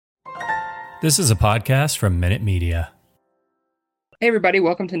This is a podcast from Minute Media. Hey everybody,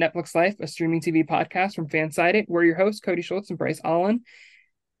 welcome to Netflix Life, a streaming TV podcast from Fansided. We're your hosts, Cody Schultz and Bryce Allen.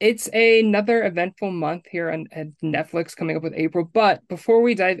 It's another eventful month here at Netflix coming up with April. But before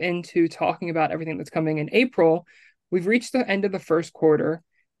we dive into talking about everything that's coming in April, we've reached the end of the first quarter.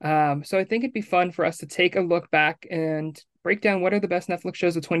 So I think it'd be fun for us to take a look back and break down what are the best Netflix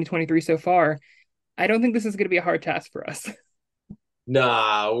shows of 2023 so far. I don't think this is going to be a hard task for us.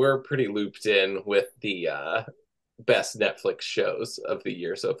 Nah, we're pretty looped in with the best Netflix shows of the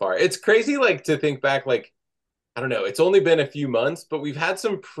year so far. It's crazy, like, to think back, like, I don't know, it's only been a few months, but we've had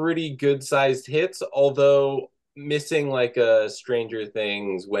some pretty good-sized hits, although missing like a Stranger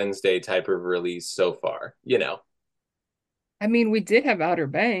Things Wednesday type of release so far, you know. I mean, we did have Outer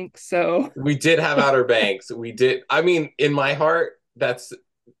Banks, so We did have Outer Banks. We did. I mean, in my heart,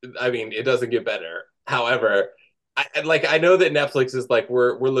 it doesn't get better. However, I know that Netflix is like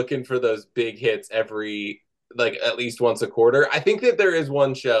we're looking for those big hits every like at least once a quarter. I think that there is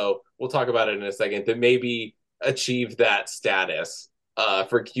one show, we'll talk about it in a second, that maybe achieved that status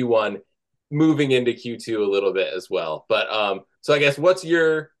for Q1 moving into Q2 a little bit as well. But so I guess what's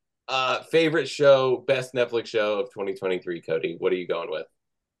your favorite show, best Netflix show of 2023, Cody? What are you going with?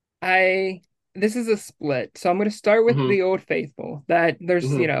 I this is a split. So I'm going to start with Mm-hmm. the Old Faithful. That there's,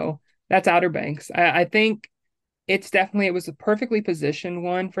 Mm-hmm. that's Outer Banks. I think it was a perfectly positioned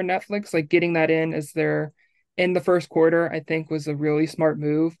one for Netflix. Like getting that in as they're in the first quarter, I think was a really smart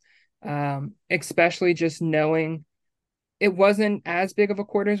move. Especially just knowing it wasn't as big of a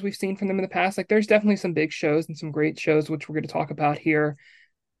quarter as we've seen from them in the past. Like there's definitely some big shows and some great shows, which we're going to talk about here.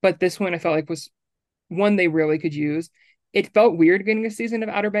 But this one I felt like was one they really could use. It felt weird getting a season of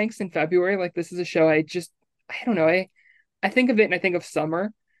Outer Banks in February. Like this is a show I don't know. I think of it and I think of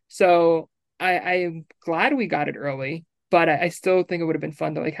summer. So I'm glad we got it early, but I still think it would have been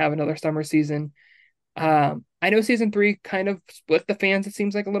fun to like have another summer season. I know season three kind of split the fans, it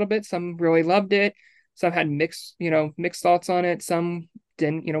seems like a little bit. Some really loved it, some had mixed thoughts on it, some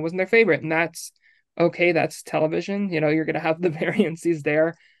didn't, wasn't their favorite, and that's okay. That's television. You're gonna have the variances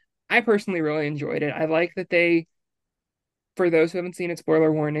there. I personally really enjoyed it. I like that they, for those who haven't seen it,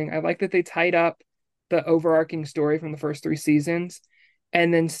 spoiler warning, I like that they tied up the overarching story from the first three seasons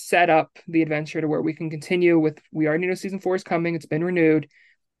and then set up the adventure to where we can continue with, we already know season four is coming, it's been renewed,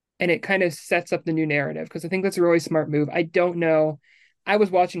 and it kind of sets up the new narrative because I think that's a really smart move. I don't know. I was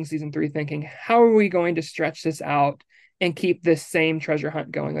watching season three thinking, how are we going to stretch this out and keep this same treasure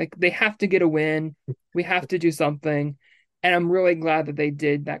hunt going? Like they have to get a win. We have to do something. And I'm really glad that they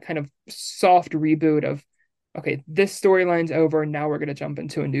did that kind of soft reboot of, okay, this storyline's over. Now we're going to jump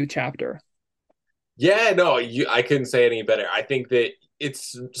into a new chapter. Yeah, no, I couldn't say it any better. I think that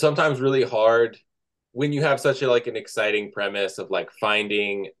it's sometimes really hard when you have such a like an exciting premise of like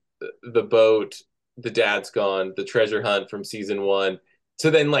finding the boat, the dad's gone, the treasure hunt from season one,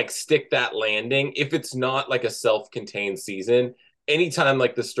 to then like stick that landing. If it's not like a self-contained season, anytime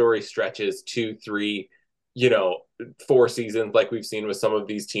like the story stretches two, three, you know, four seasons, like we've seen with some of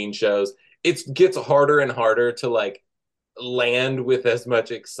these teen shows, it gets harder and harder to like land with as much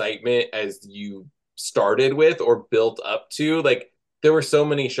excitement as you started with or built up to. Like there were so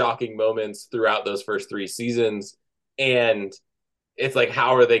many shocking moments throughout those first three seasons, and it's like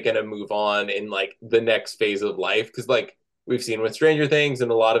how are they going to move on in like the next phase of life? Because like we've seen with Stranger Things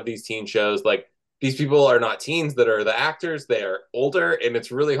and a lot of these teen shows, like these people are not teens that are the actors, they are older, and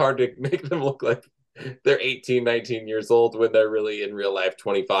it's really hard to make them look like they're 18, 19 years old when they're really in real life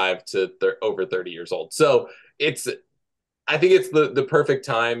 25 to over 30 years old. So it's I think it's the perfect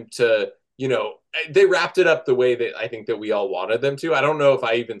time to, they wrapped it up the way that I think that we all wanted them to. I don't know if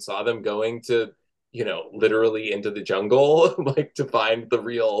I even saw them going to, literally into the jungle, like to find the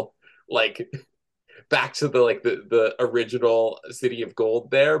real, like back to the like the original City of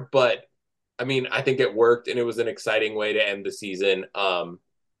Gold there. But I mean, I think it worked and it was an exciting way to end the season.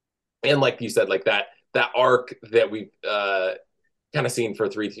 And like you said, like that arc that we've kind of seen for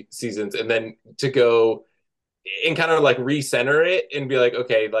three seasons, and then to go and kind of like recenter it and be like,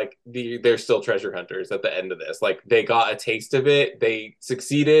 okay, like they're still treasure hunters at the end of this. Like they got a taste of it, they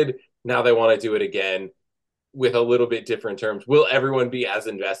succeeded. Now they want to do it again with a little bit different terms. Will everyone be as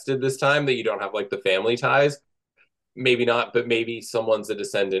invested this time that you don't have like the family ties? Maybe not, but maybe someone's a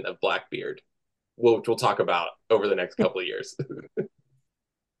descendant of Blackbeard, which we'll talk about over the next couple of years.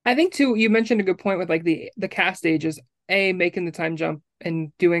 I think too, you mentioned a good point with like the cast ages, making the time jump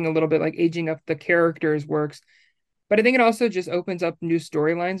and doing a little bit like aging up the characters works. But I think it also just opens up new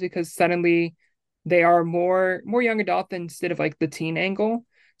storylines because suddenly they are more young adult instead of like the teen angle.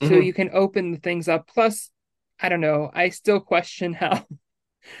 So Mm-hmm. you can open the things up. Plus, I don't know, I still question how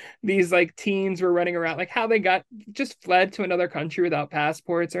these like teens were running around, like how they got just fled to another country without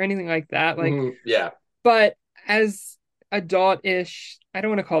passports or anything like that. Like, Yeah. but as adult-ish, I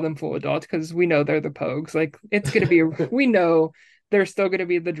don't want to call them full adults because we know they're the Pogues. Like it's gonna be, we know there's still gonna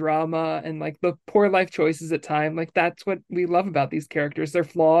be the drama and like the poor life choices at time. Like that's what we love about these characters. They're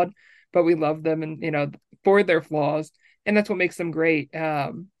flawed, but we love them, and for their flaws, and that's what makes them great.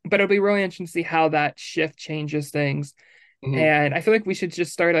 But it'll be really interesting to see how that shift changes things. Mhm. And I feel like we should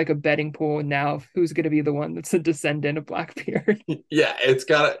just start like a betting pool now of who's going to be the one that's a descendant of Blackbeard. Yeah, it's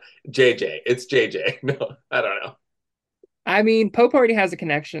got JJ. It's JJ. No, I don't know. I mean, Pope already has a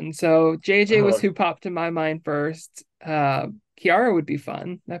connection, so JJ was Uh, who popped in my mind first. Kiara would be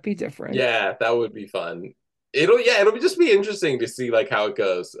fun. That'd be different. yeah, that would be fun. It'll just be interesting to see like how it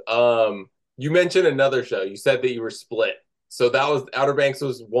goes. You mentioned another show. You said that you were split. So that was Outer Banks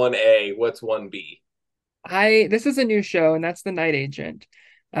was 1A. What's 1B? I This is a new show, and that's The Night Agent,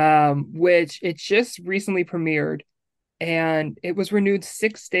 which it just recently premiered, and it was renewed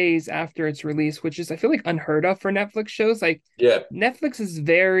 6 days after its release, which is I feel like unheard of for Netflix shows. Like Yeah. Netflix is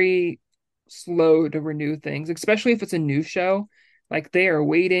very slow to renew things, especially if it's a new show. Like they are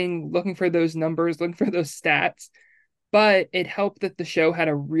waiting, looking for those numbers, looking for those stats. But it helped that the show had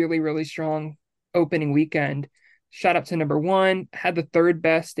a really, really strong opening weekend. Shot up to number one, had the third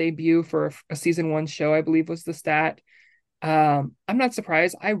best debut for a season one show, I believe was the stat. I'm not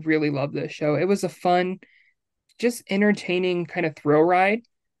surprised. I really love this show. It was a fun, just entertaining kind of thrill ride.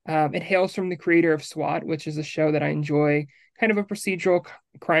 It hails from the creator of SWAT, which is a show that I enjoy, kind of a procedural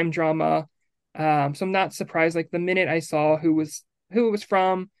crime drama. So I'm not surprised. Like the minute I saw who it was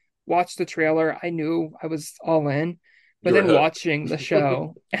from, watched the trailer, I knew I was all in. But You were then hooked. watching the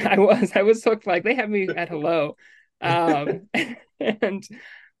show, I was hooked. Like they had me at hello, and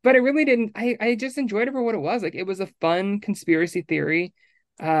but I really didn't. I just enjoyed it for what it was. Like it was a fun conspiracy theory.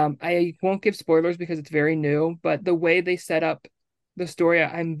 I won't give spoilers because it's very new, but the way they set up the story,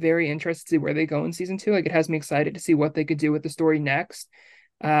 I'm very interested to see where they go in season two. Like it has me excited to see what they could do with the story next,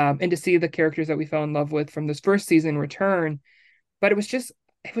 and to see the characters that we fell in love with from this first season return. But it was just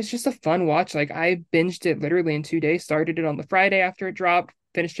a fun watch. Like I binged it literally in 2 days. Started it on the Friday after it dropped,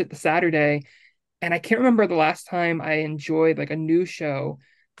 finished it the Saturday, and I can't remember the last time I enjoyed like a new show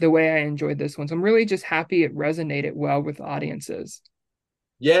the way I enjoyed this one. So I'm really just happy it resonated well with audiences.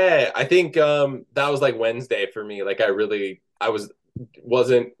 Yeah, I think that was like Wednesday for me. Like I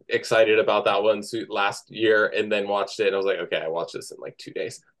wasn't excited about that one last year and then watched it and I was like, okay, I watched this in like 2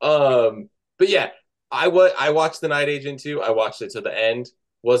 days. But yeah, I watched The Night Agent too. I watched it to the end.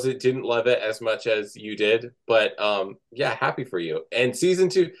 Didn't love it as much as you did, but yeah, happy for you. And season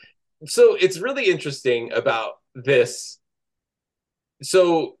two, so it's really interesting about this.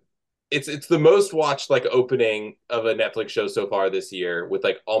 So it's the most watched like opening of a Netflix show so far this year with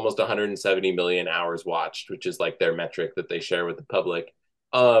like almost 170 million hours watched, which is like their metric that they share with the public.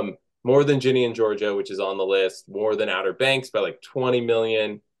 More than Ginny and Georgia, which is on the list, more than Outer Banks by like 20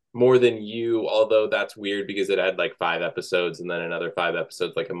 million, more than You, although that's weird because it had like 5 episodes and then another 5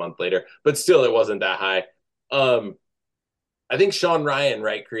 episodes like a month later, but still it wasn't that high. Um, I think Sean Ryan,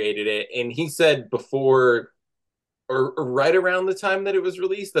 right, created it, and he said before or right around the time that it was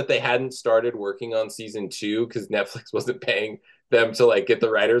released that they hadn't started working on season two because Netflix wasn't paying them to like get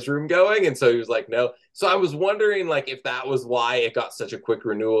the writers room going, and so he was like, no. So I was wondering like if that was why it got such a quick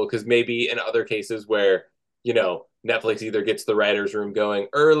renewal, because maybe in other cases where Netflix either gets the writers room going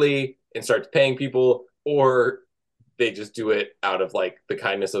early and starts paying people, or they just do it out of like the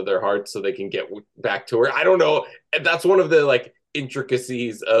kindness of their hearts so they can get back to her. I don't know. That's one of the like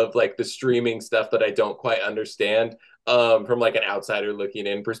intricacies of like the streaming stuff that I don't quite understand from like an outsider looking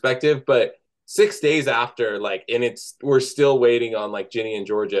in perspective. But 6 days after, like, and we're still waiting on like Ginny and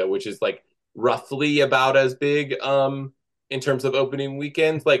Georgia, which is like roughly about as big in terms of opening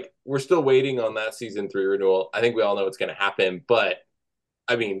weekends. Like we're still waiting on that season 3 renewal. I think we all know it's going to happen, but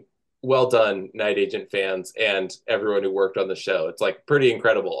I mean, well done, Night Agent fans and everyone who worked on the show. It's like pretty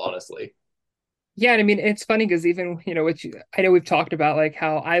incredible, honestly. Yeah, and I mean it's funny because even which I know we've talked about like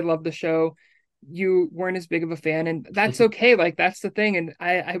how I love the show, you weren't as big of a fan, and that's okay. Like that's the thing. And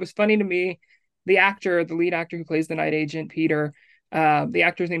I was funny to me, the lead actor who plays the Night Agent, Peter, the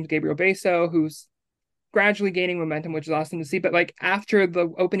actor's name is Gabriel Beso, who's gradually gaining momentum, which is awesome to see. But like after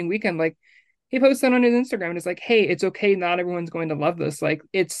the opening weekend, like he posted on his Instagram and it's like, hey, it's okay, not everyone's going to love this. Like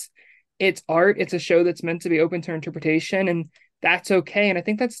it's art, it's a show that's meant to be open to interpretation, and that's okay. And I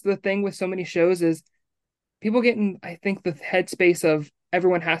think that's the thing with so many shows is people get in, I think, the headspace of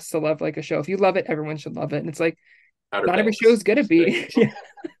everyone has to love like a show. If you love it, everyone should love it. And it's like Outer not every show Banks. is gonna be.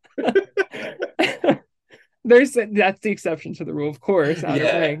 that's the exception to the rule, of course, Outer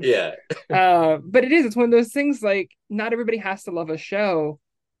Yeah, Banks. yeah. But it's one of those things like not everybody has to love a show,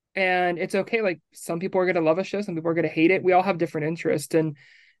 and it's okay. Like some people are gonna love a show, some people are gonna hate it. We all have different interests, and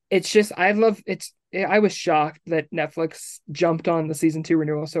it's just I love it's. I was shocked that Netflix jumped on the season 2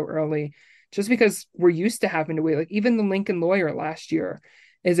 renewal so early, just because we're used to having to wait. Like even the Lincoln Lawyer last year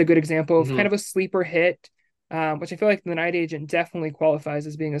is a good example of kind Hmm. of a sleeper hit, which I feel like The Night Agent definitely qualifies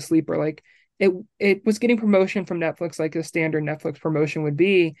as being a sleeper. Like it was getting promotion from Netflix like a standard Netflix promotion would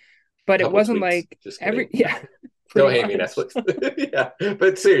be, but it Couple wasn't tweets. like Just every kidding. yeah, pretty Don't hate me, much. Netflix. Yeah,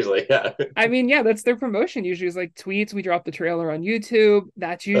 but seriously, yeah. I mean, yeah, that's their promotion usually is like tweets. We drop the trailer on YouTube.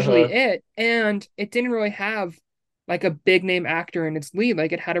 That's usually Uh-huh. it. And it didn't really have like a big name actor in its lead.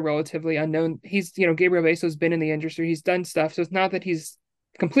 Like it had a relatively unknown. Gabriel Beso's been in the industry. He's done stuff. So it's not that he's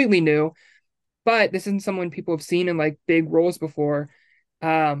completely new, but this isn't someone people have seen in like big roles before.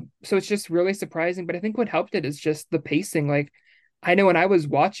 So it's just really surprising. But I think what helped it is just the pacing. Like I know when I was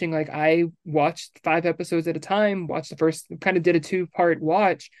watching, like I watched 5 episodes at a time, watched the first, kind of did a 2-part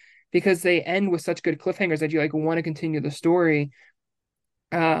watch because they end with such good cliffhangers that you like want to continue the story.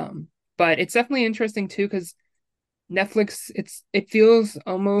 But it's definitely interesting too because Netflix, it feels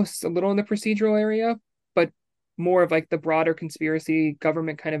almost a little in the procedural area, but more of like the broader conspiracy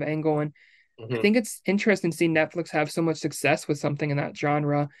government kind of angle. And I Hmm. think it's interesting to see Netflix have so much success with something in that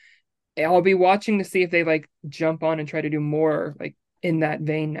genre. I'll be watching to see if they like jump on and try to do more like in that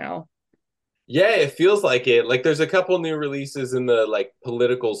vein now. Yeah, it feels like it. Like there's a couple new releases in the like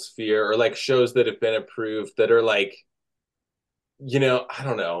political sphere or like shows that have been approved that are like, I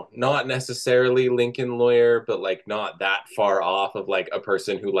don't know, not necessarily Lincoln Lawyer, but like not that far off of like a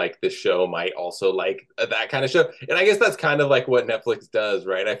person who like this show might also like that kind of show. And I guess that's kind of like what Netflix does,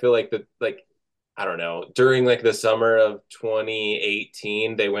 right? I feel like that like I don't know, during like the summer of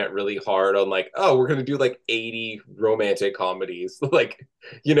 2018, they went really hard on like, oh, we're gonna do like 80 romantic comedies. Like,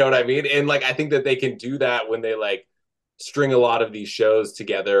 you know what I mean? And like I think that they can do that when they like string a lot of these shows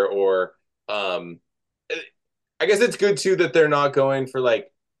together or um I guess it's good too that they're not going for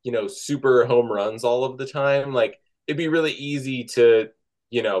like, super home runs all of the time. Like it'd be really easy to,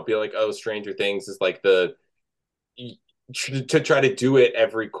 be like, oh, Stranger Things is like to try to do it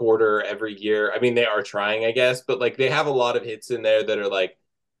every quarter, every year. I mean, they are trying, I guess, but like they have a lot of hits in there that are like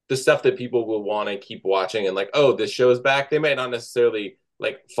the stuff that people will want to keep watching and like, oh, this show's back. They might not necessarily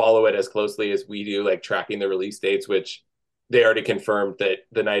like follow it as closely as we do, like tracking the release dates, which they already confirmed that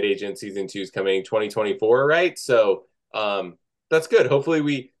The Night Agent season 2 is coming 2024, right? So that's good. Hopefully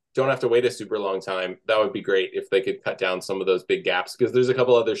we don't have to wait a super long time. That would be great if they could cut down some of those big gaps because there's a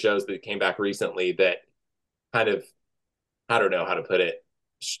couple other shows that came back recently that kind of I don't know how to put it,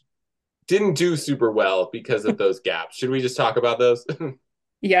 didn't do super well because of those gaps. Should we just talk about those?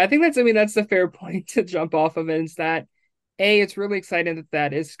 Yeah, I mean, that's the fair point to jump off of it is that it's really exciting that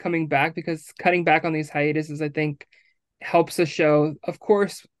that is coming back because cutting back on these hiatuses, I think, helps the show. Of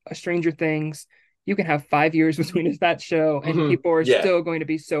course, a Stranger Things, you can have 5 years between that show and Hmm. people are Yeah. still going to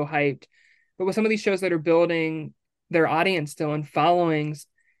be so hyped. But with some of these shows that are building their audience still and followings,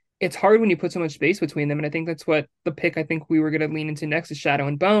 it's hard when you put so much space between them. And I think that's what the pick I think we were going to lean into next is Shadow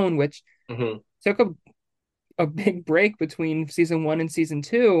and Bone, which Hmm. took a big break between season 1 and season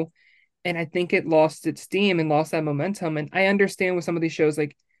 2, and I think it lost its steam and lost that momentum. And I understand with some of these shows,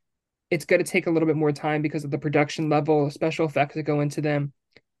 like it's going to take a little bit more time because of the production level, special effects that go into them.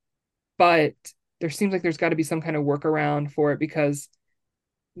 But there seems like there's got to be some kind of workaround for it because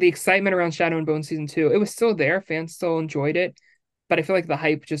the excitement around Shadow and Bone season 2, it was still there. Fans still enjoyed it, but I feel like the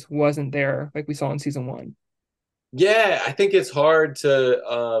hype just wasn't there like we saw in season 1. Yeah, I think it's hard to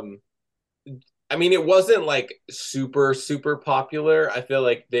I mean it wasn't like super super popular. I feel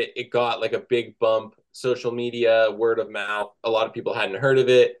like that it got like a big bump social media, word of mouth. A lot of people hadn't heard of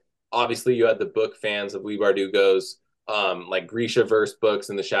it. Obviously you had the book fans of Leigh Bardugo's like Grisha verse books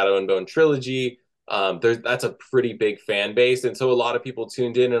and the Shadow and Bone trilogy. That's a pretty big fan base and so a lot of people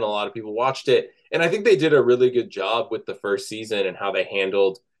tuned in and a lot of people watched it. And I think they did a really good job with the first season and how they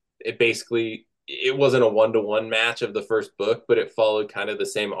handled it. Basically it wasn't a one-to-one match of the first book, but it followed kind of the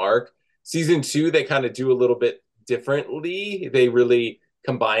same arc. Season 2, they kind of do a little bit differently. They really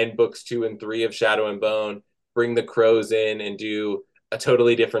combine books 2 and 3 of Shadow and Bone, bring the crows in, and do a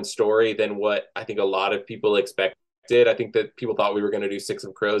totally different story than what I think a lot of people expected. I think that people thought we were going to do Six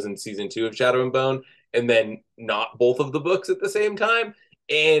of Crows in season 2 of Shadow and Bone, and then not both of the books at the same time.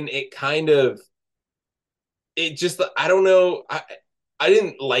 And it just, I don't know. I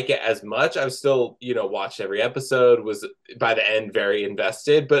didn't like it as much. I was still, watched every episode, was by the end very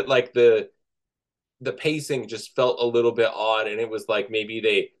invested, but like the pacing just felt a little bit odd and it was like maybe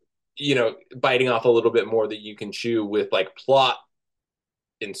they biting off a little bit more that you can chew with like plot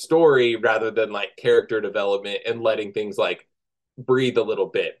and story rather than like character development and letting things like breathe a little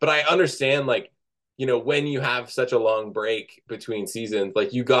bit. But I understand like, when you have such a long break between seasons,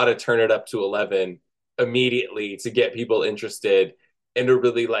 like you got to turn it up to 11 immediately to get people interested and to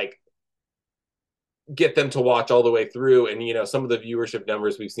really like get them to watch all the way through. And, some of the viewership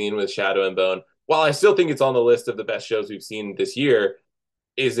numbers we've seen with Shadow and Bone, while I still think it's on the list of the best shows we've seen this year,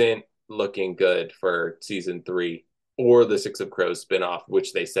 isn't looking good for season 3 or the Six of Crows spinoff,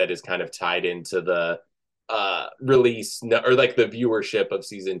 which they said is kind of tied into the release or like the viewership of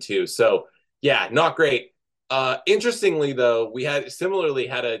season 2. So yeah, not great. Interestingly though, we had similarly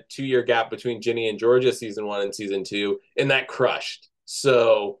had a 2-year gap between Ginny and Georgia season 1 and season 2, and that crushed.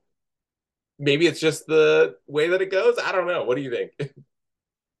 So maybe it's just the way that it goes. I don't know. What do you think?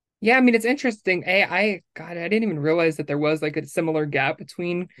 Yeah, I mean it's interesting. God, I didn't even realize that there was like a similar gap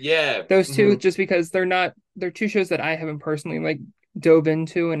between Yeah. those two, Mm-hmm. just because they're two shows that I haven't personally like dove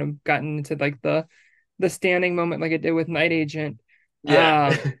into and have gotten into like the standing moment like it did with Night Agent.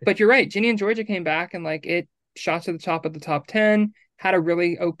 Yeah. But you're right, Ginny and Georgia came back and like it shot to the top of the top 10, had a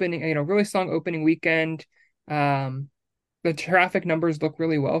really opening, really strong opening weekend. Um, the traffic numbers look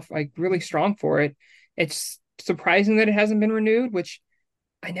really well, like really strong for it. It's surprising that it hasn't been renewed, which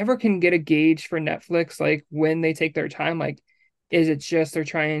I never can get a gauge for Netflix, like when they take their time. Like, is it just they're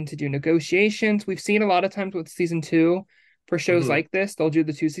trying to do negotiations? We've seen a lot of times with season 2 for shows Mm-hmm. like this, they'll do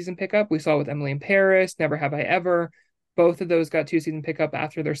the 2-season pickup. We saw with Emily in Paris, Never Have I Ever. Both of those got 2-season pickup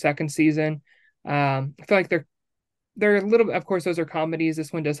after their second season. I feel like they're a little bit, of course, those are comedies.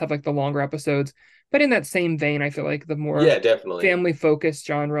 This one does have like the longer episodes, but in that same vein, I feel like the more Yeah, definitely. family focused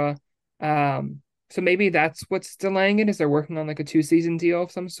genre. So maybe that's what's delaying it, is they're working on like a 2-season deal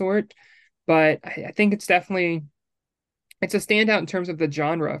of some sort. But I think it's a standout in terms of the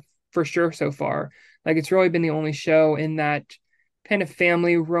genre for sure so far. Like it's really been the only show in that kind of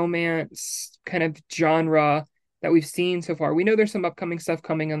family romance kind of genre that we've seen so far. We know there's some upcoming stuff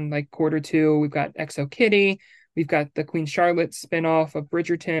coming in like quarter 2. We've got Exo Kitty. We've got the Queen Charlotte spinoff of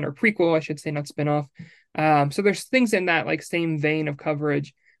Bridgerton, or prequel, I should say, not spinoff. So there's things in that like same vein of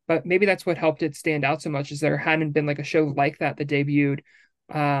coverage, but maybe that's what helped it stand out so much, is there hadn't been like a show like that debuted.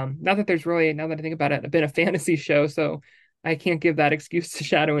 Not that there's really, now that I think about it, been a fantasy show, so I can't give that excuse to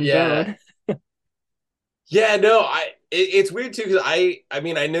Shadow and Yeah. Bone. Yeah, no, it's weird too because I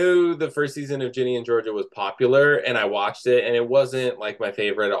mean I knew the first season of Ginny and Georgia was popular and I watched it and it wasn't like my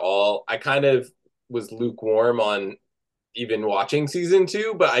favorite at all. I kind of was lukewarm on even watching season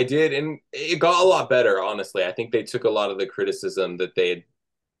 2, but I did and it got a lot better, honestly. I think they took a lot of the criticism that they had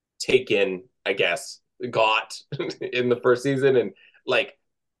taken, I guess, got in the first season and like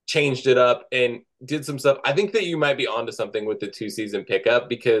changed it up and did some stuff. I think that you might be onto something with the 2-season pickup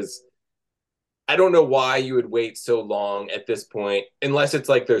because I don't know why you would wait so long at this point, unless it's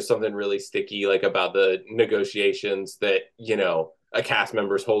like there's something really sticky, like about the negotiations that, a cast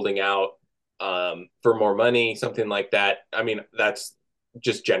member's holding out for more money, something like that. I mean, that's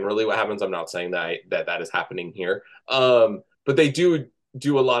just generally what happens. I'm not saying that is happening here. But they do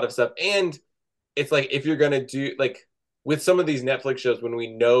a lot of stuff. And it's like, if you're going to do like with some of these Netflix shows, when we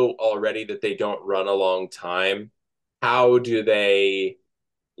know already that they don't run a long time, how do they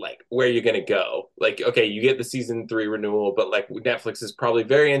like where you're going to go. Like, okay, you get the season 3 renewal, but like Netflix is probably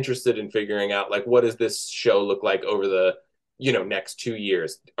very interested in figuring out like what does this show look like over the next 2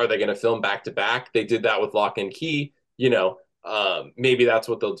 years. Are they going to film back to back? They did that with Lock and Key. Maybe that's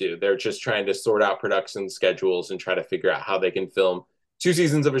what they'll do. They're just trying to sort out production schedules and try to figure out how they can film 2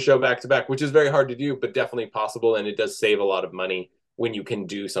 seasons of a show back to back, which is very hard to do, but definitely possible, and it does save a lot of money when you can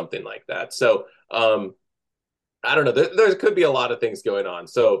do something like that. So I don't know. There could be a lot of things going on.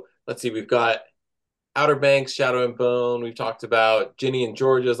 So let's see. We've got Outer Banks, Shadow and Bone. We've talked about Ginny and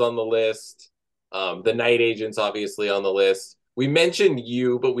Georgia's on the list. The Night Agents obviously on the list. We mentioned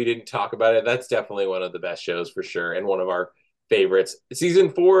You, but we didn't talk about it. That's definitely one of the best shows for sure, and one of our favorites.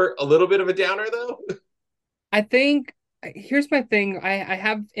 Season 4, a little bit of a downer though. I think here's my thing. I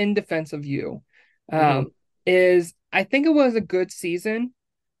have in defense of You, Mm-hmm. is I think it was a good season.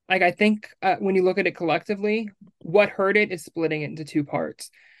 Like I think when you look at it collectively, what hurt it is splitting it into 2 parts,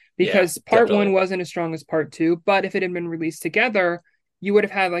 Yeah, because part 1 definitely. wasn't as strong as part 2. But if it had been released together, you would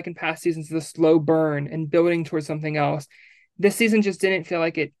have had like in past seasons the slow burn and building towards something else. This season just didn't feel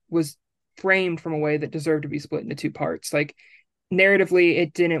like it was framed from a way that deserved to be split into 2 parts. Like narratively,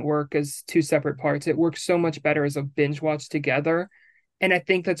 it didn't work as 2 separate parts. It worked so much better as a binge watch together. And I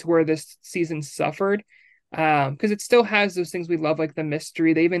think that's where this season suffered. Because it still has those things we love, like the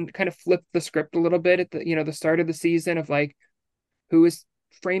mystery. They even kind of flipped the script a little bit at the start of the season, of like, who is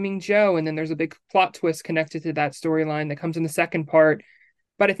framing Joe, and then there's a big plot twist connected to that storyline that comes in the second part.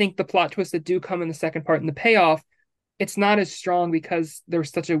 But I think the plot twists that do come in the second part and the payoff, it's not as strong because there was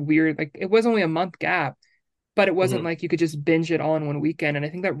such a weird, like, it was only a month gap, but it wasn't Mhm. like you could just binge it all in one weekend. And I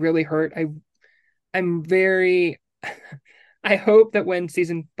think that really hurt. I'm very I hope that when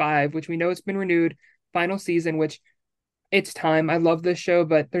season 5, which we know it's been renewed, final season, which it's time. I love this show,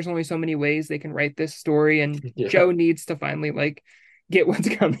 but there's only so many ways they can write this story, and Yeah. Joe needs to finally like get what's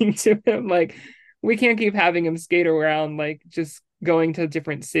coming to him. Like, we can't keep having him skate around like just going to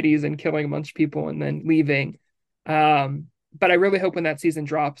different cities and killing a bunch of people and then leaving. But I really hope when that season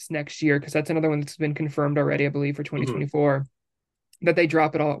drops next year, because that's another one that's been confirmed already, I believe, for Mhm. 2024, that they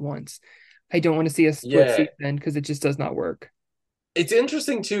drop it all at once. I don't want to see a split Yeah. season because it just does not work. It's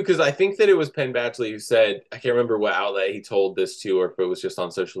interesting too, because I think that it was Penn Badgley who said, I can't remember what outlet he told this to, or if it was just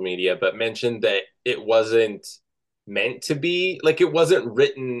on social media, but mentioned that it wasn't meant to be, like, it wasn't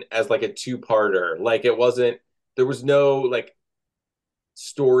written as like a two-parter. Like, it wasn't, there was no like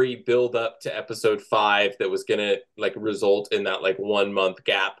story build up to episode 5 that was gonna like result in that like 1 month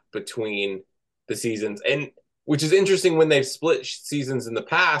gap between the seasons. And which is interesting when they've split seasons in the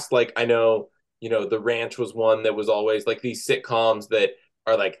past. Like, I know, The Ranch was one that was always like these sitcoms that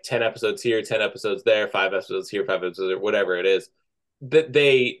are like 10 episodes here, 10 episodes there, 5 episodes here, 5 episodes there, whatever it is, that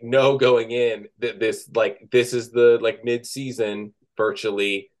they know going in that this is the like mid-season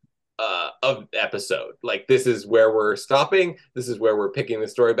virtually of episode. Like, this is where we're stopping. This is where we're picking the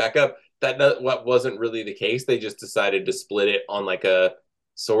story back up. What wasn't really the case. They just decided to split it on like a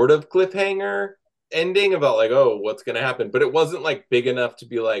sort of cliffhanger ending about like, oh, what's going to happen. But it wasn't like big enough to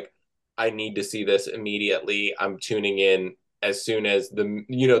be like, I need to see this immediately. I'm tuning in as soon as the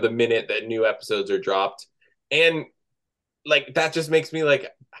minute that new episodes are dropped. And like, that just makes me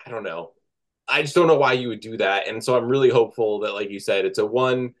like, I don't know. I just don't know why you would do that. And so I'm really hopeful that, like you said, it's a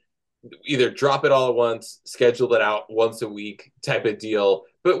one, either drop it all at once, schedule it out once a week type of deal.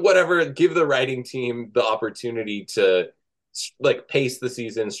 But whatever, give the writing team the opportunity to like pace the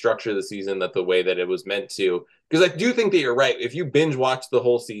season, structure the season that the way that it was meant to. Because I do think that you're right. If you binge watch the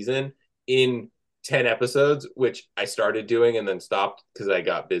whole season in 10 episodes, which I started doing and then stopped because I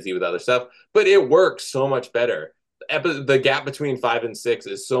got busy with other stuff, but it works so much better. The gap between 5 and 6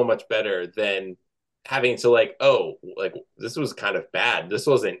 is so much better than having to like, oh, like, this was kind of bad. This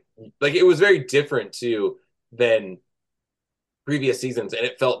wasn't like, it was very different too than previous seasons, and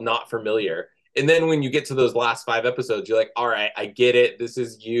it felt not familiar. And then when you get to those last 5 episodes, you're like, all right, I get it. This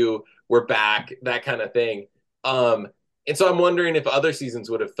is you. We're back, that kind of thing. Um, and so I'm wondering if other seasons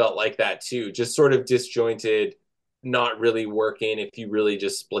would have felt like that too, just sort of disjointed, not really working if you really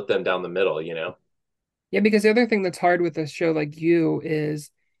just split them down the middle. Yeah, because the other thing that's hard with a show like You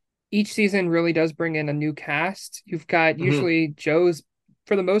is each season really does bring in a new cast. You've got Mm-hmm. usually Joe's,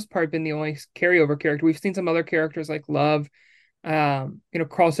 for the most part, been the only carryover character. We've seen some other characters like Love,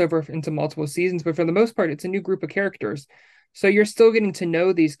 crossover into multiple seasons, but for the most part, it's a new group of characters. So you're still getting to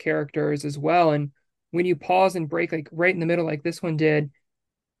know these characters as well. And when you pause and break, like right in the middle, like this one did,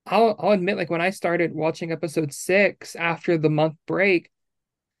 I'll admit, like when I started watching episode 6 after the month break,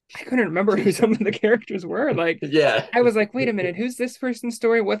 I couldn't remember who some of the characters were. Like, Yeah. I was like, wait a minute, who's this person's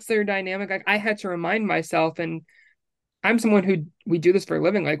story? What's their dynamic? Like, I had to remind myself, and I'm someone who we do this for a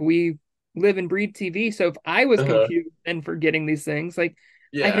living. Like, we live and breathe TV. So if I was Uh-huh. confused and forgetting these things, like,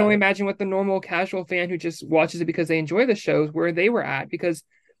 I can Yeah. only imagine what the normal casual fan who just watches it because they enjoy the shows where they were at. Because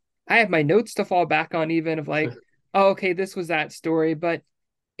I have my notes to fall back on, even of like, oh, okay, this was that story. But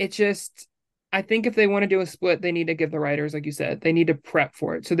it just, I think if they want to do a split, they need to give the writers, like you said, they need to prep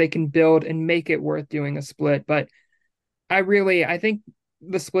for it so they can build and make it worth doing a split. But I think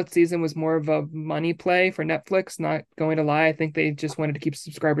the split season was more of a money play for Netflix, not going to lie. I think they just wanted to keep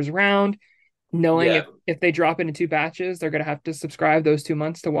subscribers around, knowing Yeah. if they drop it in 2 batches, they're going to have to subscribe those 2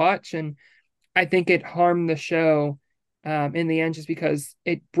 months to watch. And I think it harmed the show in the end, just because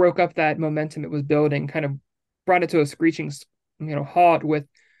it broke up that momentum it was building, kind of brought it to a screeching, halt with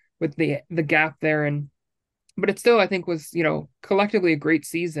the gap there. And but it still, I think, was collectively a great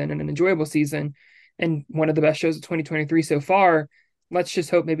season and an enjoyable season, and one of the best shows of 2023 so far. Let's just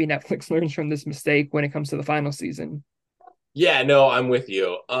hope maybe Netflix learns from this mistake when it comes to the final season. Yeah, no, I'm with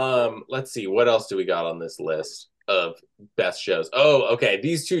you. Let's see, what else do we got on this list of best shows? Oh, okay,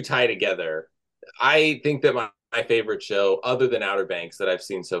 these two tie together. I think that my favorite show, other than Outer Banks, that I've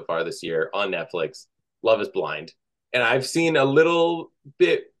seen so far this year on Netflix, Love is Blind. And I've seen a little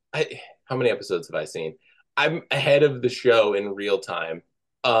bit. How many episodes have I seen? I'm ahead of the show in real time.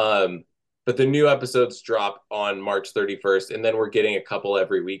 Um, but the new episodes drop on March 31st, and then we're getting a couple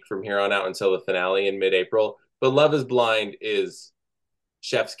every week from here on out until the finale in mid-April. But Love is Blind is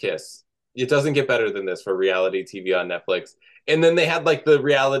Chef's kiss. It doesn't get better than this for reality TV on Netflix. And then they had like the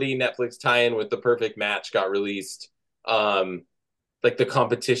reality Netflix tie-in with The Perfect Match got released. Like the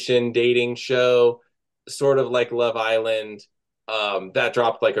competition dating show, sort of like Love Island. That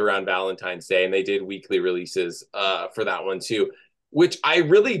dropped like around Valentine's Day, and they did weekly releases for that one too, which I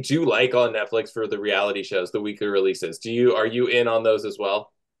really do like on Netflix for the reality shows, the weekly releases. Are you in on those as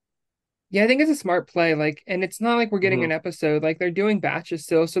well? Yeah, I think it's a smart play. Like, and it's not like we're getting an Hmm. episode. Like they're doing batches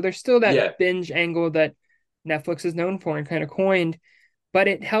still, so there's still that Yeah. binge angle that Netflix is known for and kind of coined. But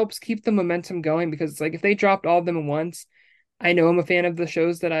it helps keep the momentum going because it's like if they dropped all of them at once, I know I'm a fan of the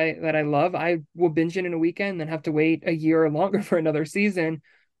shows that I love. I will binge it in a weekend, then have to wait a year or longer for another season.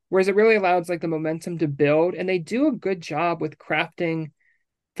 Whereas it really allows like the momentum to build, and they do a good job with crafting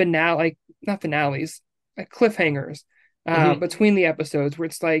finale, like not finales, like cliffhangers Hmm. between the episodes, where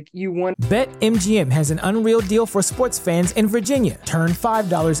it's like you want. BetMGM has an unreal deal for sports fans in Virginia. Turn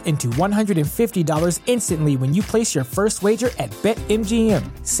 $5 into $150 instantly when you place your first wager at BetMGM.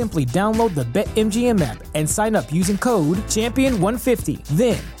 Simply download the BetMGM app and sign up using code Champion150.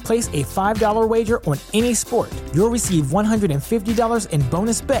 Then, place a $5 wager on any sport. You'll receive $150 in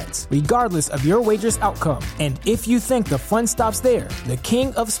bonus bets, regardless of your wager's outcome. And if you think the fun stops there, the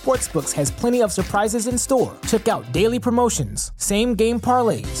King of Sportsbooks has plenty of surprises in store. Check out daily promotions, same-game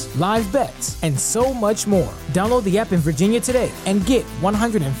parlays, live bets, and so much more. Download the app in Virginia today and get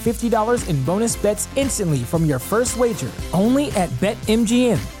 $150 in bonus bets instantly from your first wager. Only at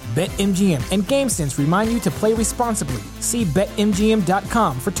BetMGM. BetMGM and GameSense remind you to play responsibly. See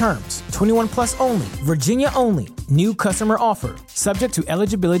BetMGM.com for terms. 21 plus only. Virginia only. New customer offer. Subject to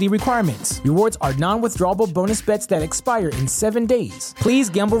eligibility requirements. Rewards are non-withdrawable bonus bets that expire in 7 days. Please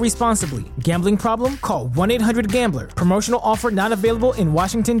gamble responsibly. Gambling problem? Call 1-800-GAMBLER. Promotional offer not available in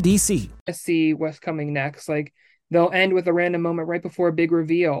Washington, D.C. See what's coming next. Like they'll end with a random moment right before a big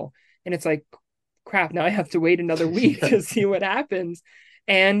reveal, and it's like, crap, now I have to wait another week to see what happens.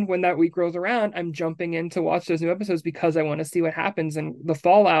 And when that week rolls around, I'm jumping in to watch those new episodes because I want to see what happens and the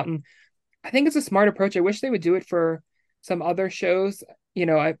fallout. And I think it's a smart approach. I wish they would do it for some other shows.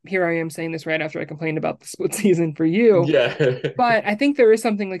 Here I am saying this right after I complained about the split season for you, Yeah. but I think there is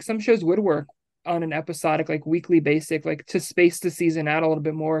something like some shows would work on an episodic, like weekly basic, like to space the season out a little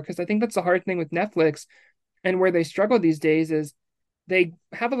bit more. Cause I think that's the hard thing with Netflix and where they struggle these days is they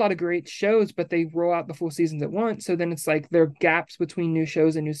have a lot of great shows, but they roll out the full seasons at once. So then it's like their gaps between new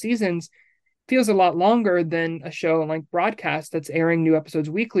shows and new seasons feels a lot longer than a show like broadcast that's airing new episodes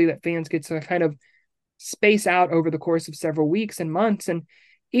weekly that fans get to kind of space out over the course of several weeks and months. And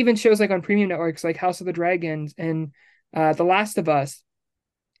even shows like on premium networks like House of the Dragons and The Last of Us,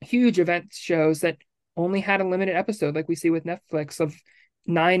 huge event shows that only had a limited episode, like we see with Netflix, of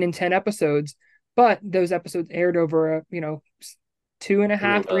 9 and 10 episodes. But those episodes aired over a 2.5, 3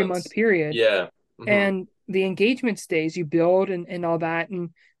 month 3 months. period. Yeah. Hmm. And the engagement stays, you build and all that.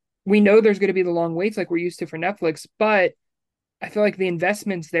 And we know there's going to be the long waits like we're used to for Netflix, but I feel like the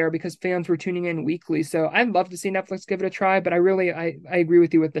investment's there because fans were tuning in weekly. So I'd love to see Netflix give it a try, but I agree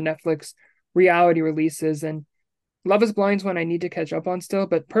with you with the Netflix reality releases. And Love is Blind's one I need to catch up on still,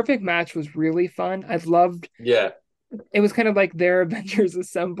 but Perfect Match was really fun. I loved Yeah. it. Was kind of like their Avengers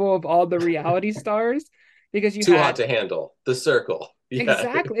Assemble of all the reality stars because you Too hot had to handle. The Circle. Yeah.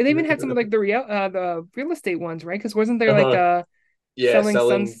 exactly. They even had some of like the real estate ones, right? Because wasn't there like Uh-huh. a Yeah, Selling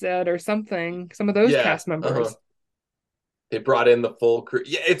selling. Sunset or something? Some of those Yeah. cast Uh-huh. members. They brought in the full crew.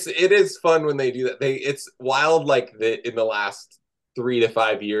 Yeah, it is fun when they do that. It's wild like that in the last 3 to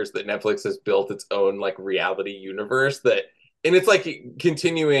 5 years that Netflix has built its own like reality universe that and it's like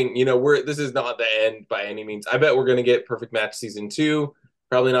continuing, we're this is not the end by any means. I bet we're gonna get Perfect Match season two,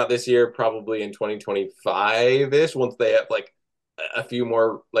 probably not this year, probably in 2025-ish, once they have like a few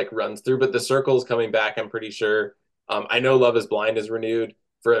more like runs through. But the Circle's coming back, I'm pretty sure. I know Love is Blind is renewed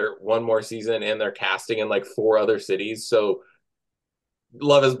for one more season and they're casting in like four other cities. So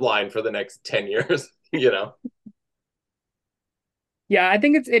Love is Blind for the next 10 years, Yeah, I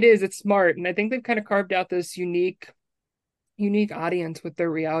think it's smart, and I think they've kind of carved out this unique audience with their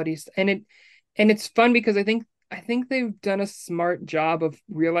realities, and it's fun because I think they've done a smart job of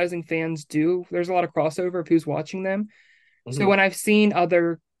realizing fans do. There's a lot of crossover of who's watching them. So Mhm. when I've seen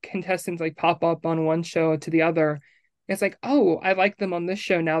other contestants like pop up on one show to the other, it's like, oh, I like them on this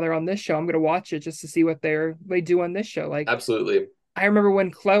show. Now they're on this show. I'm gonna watch it just to see what they do on this show. Like Absolutely. I remember when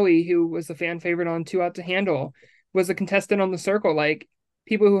Chloe, who was a fan favorite on Two Out to Handle, was a contestant on The Circle. Like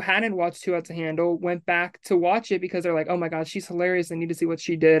people who hadn't watched Two Out to Handle went back to watch it because they're like, oh my God, she's hilarious. I need to see what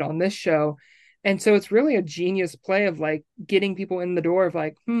she did on this show. And so it's really a genius play of like getting people in the door of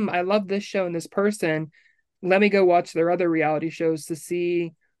like, I love this show and this person. let me go watch their other reality shows to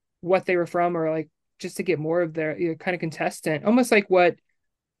see what they were from, or like just to get more of their kind of contestant, almost like what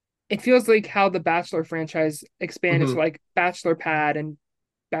it feels like how the Bachelor franchise expanded to Mhm. like Bachelor Pad and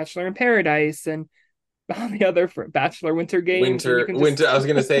Bachelor in Paradise and all the other Bachelor Winter Games, and you can Winter. just I was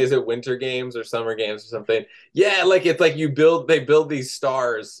gonna say, is it Winter Games or Summer Games or something? Yeah, like it's like they build these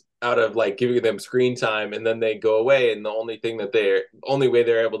stars out of like giving them screen time, and then they go away, and the only way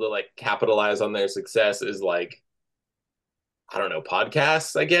they're able to like capitalize on their success is like, I don't know,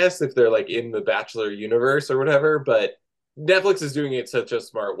 podcasts, I guess, if they're like in the Bachelor universe or whatever. But Netflix is doing it such a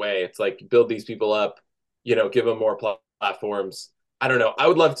smart way. It's like build these people up, give them more platforms. I don't know. I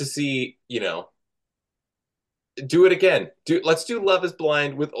would love to see, do it again. Let's do Love is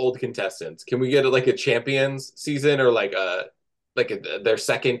Blind with old contestants. Can we get like a champions season, or their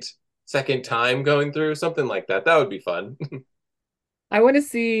second time going through something like that? That would be fun. I want to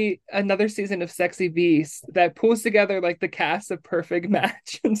see another season of Sexy Beast that pulls together like the cast of Perfect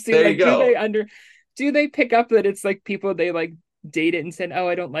Match and see There you like go. do they pick up that it's like people they like dated and said, "Oh,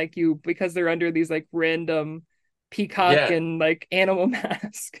 I don't like you," because they're under these like random peacock Yeah. and like animal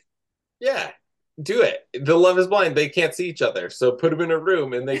mask. Yeah. Do it. The Love is Blind, they can't see each other. So put them in a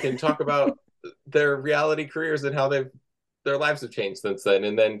room and they can talk about their reality careers and how their lives have changed since then,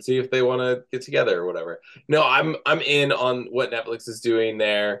 and then see if they want to get together or whatever. No, I'm in on what Netflix is doing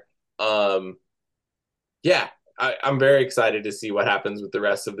there. Um yeah, I'm very excited to see what happens with the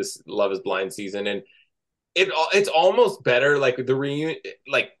rest of this Love is Blind season. And it's almost better, like the reunion,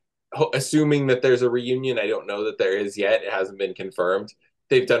 like assuming that there's a reunion. I don't know that there is yet. It hasn't been confirmed.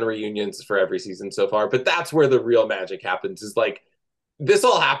 They've done reunions for every season so far, but that's where the real magic happens, is like this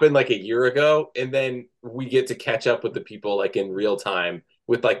all happened like a year ago, and then we get to catch up with the people like in real time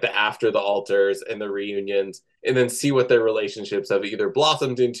with like the after the altars and the reunions, and then see what their relationships have either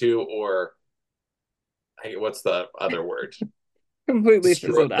blossomed into, or what's the other word? Completely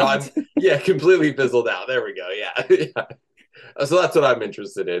fizzled Destroyed, out. gone. Yeah, completely fizzled out. There we go. Yeah. Yeah. So that's what I'm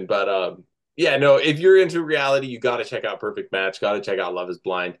interested in. But yeah, no, if you're into reality, you got to check out Perfect Match, got to check out Love is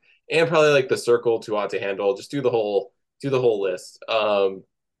Blind, and probably like The Circle, Too Hot to Handle. Just do the whole list.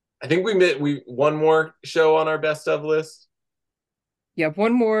 I think we one more show on our best of list. Yeah,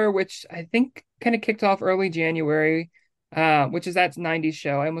 one more, which I think kind of kicked off early January, which is that 90s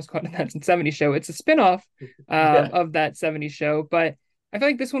show. I almost called it that 70s show. It's a spinoff Yeah. of that 70s show, but I feel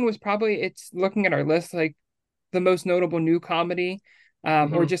like this one was probably, it's looking at our list, like the most notable new comedy, or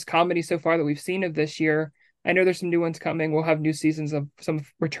Hmm. just comedy so far that we've seen of this year. I know there's some new ones coming. We'll have new seasons of some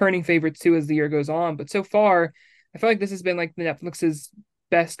returning favorites too as the year goes on. But so far, I feel like this has been like Netflix's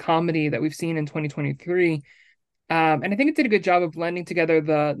best comedy that we've seen in 2023. And I think it did a good job of blending together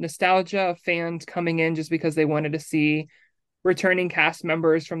the nostalgia of fans coming in just because they wanted to see returning cast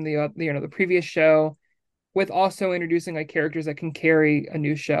members from the previous show, with also introducing like characters that can carry a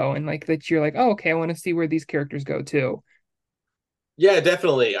new show, and like that you're like, oh, okay, I want to see where these characters go too. Yeah,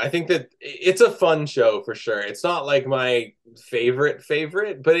 definitely. I think that it's a fun show for sure. It's not like my favorite,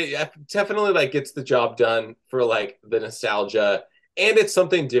 but it definitely like gets the job done for like the nostalgia, and it's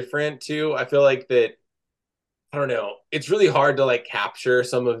something different too. I feel like that, I don't know. It's really hard to like capture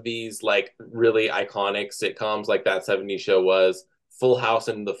some of these like really iconic sitcoms like that 70s show was. Full House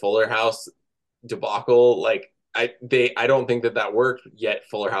and the Fuller House debacle. Like I don't think that worked, yet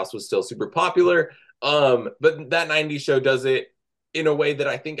Fuller House was still super popular. But that 90s show does it in a way that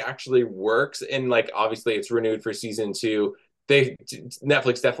I think actually works, and like obviously it's renewed for season 2. They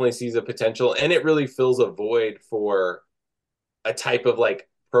Netflix definitely sees a potential, and it really fills a void for a type of like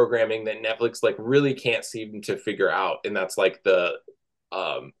programming that Netflix like really can't seem to figure out, and that's like the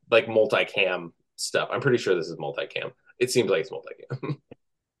like multicam stuff. I'm pretty sure this is multicam. It seems like it's multicam.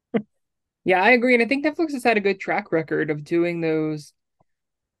 Yeah, I agree, and I think Netflix has had a good track record of doing those.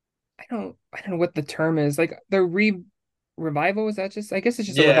 I don't know what the term is. Like the revival, is that just, I guess it's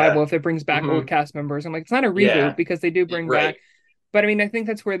just a revival Yeah. if it brings back Hmm. old cast members. I'm like, it's not a reboot Yeah. because they do bring back, Right. but I mean, I think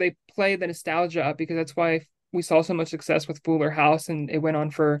that's where they play the nostalgia up, because that's why we saw so much success with Fuller House, and it went on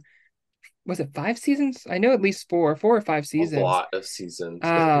for, was it 5 seasons? I know at least four or five A seasons. lot of seasons.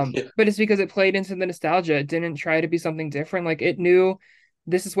 Yeah. But it's because it played into the nostalgia. It didn't try to be something different. Like it knew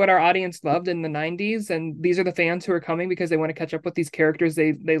this is what our audience loved in the 90s, and these are the fans who are coming because they want to catch up with these characters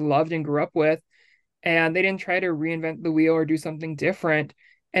they loved and grew up with. And they didn't try to reinvent the wheel or do something different.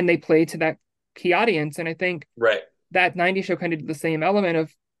 And they played to that key audience. And I think Right. that 90s show kind of did the same element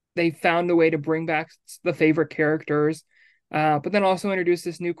of, they found a way to bring back the favorite characters, but then also introduce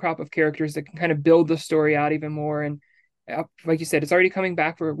this new crop of characters that can kind of build the story out even more. And like you said, it's already coming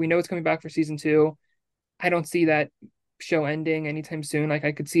back we know it's coming back for season 2. I don't see that show ending anytime soon. Like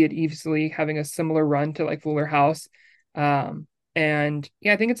I could see it easily having a similar run to like Fuller House. And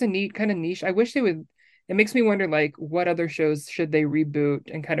yeah, I think it's a neat kind of niche. I wish they would. It makes me wonder like what other shows should they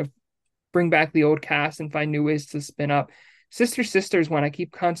reboot and kind of bring back the old cast and find new ways to spin up. Sister Sisters one I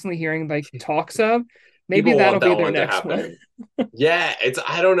keep constantly hearing like talks of. Maybe People that'll want be that their one to next one. happen. Yeah,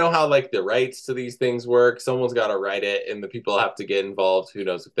 I don't know how like the rights to these things work. Someone's got to write it, and the people have to get involved. Who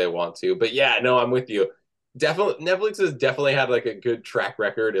knows if they want to? But yeah, no, I'm with you. Definitely, Netflix has definitely had like a good track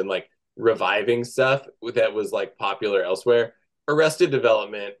record in like reviving stuff that was like popular elsewhere. Arrested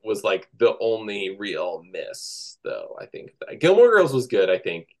Development was like the only real miss, though. I think Gilmore Girls was good. I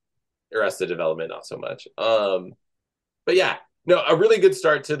think Arrested Development not so much. But yeah, no, a really good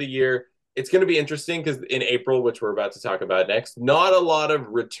start to the year. It's going to be interesting because in April, which we're about to talk about next, not a lot of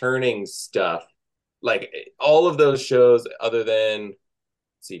returning stuff. Like all of those shows, other than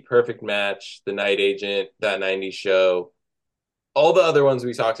see Perfect Match, The Night Agent, That 90s Show, all the other ones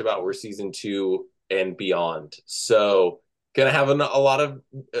we talked about were season 2 and beyond. So gonna have a lot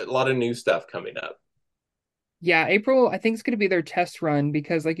of new stuff coming up. Yeah, April I think is going to be their test run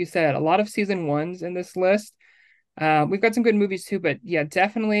because, like you said, a lot of season ones in this list. We've got some good movies too, but yeah,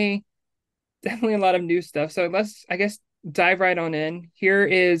 definitely a lot of new stuff. So let's, I guess, dive right on in. Here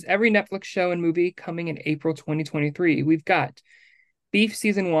is every Netflix show and movie coming in April 2023. We've got Beef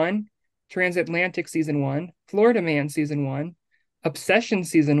season 1, Transatlantic season 1, Florida Man season 1, Obsession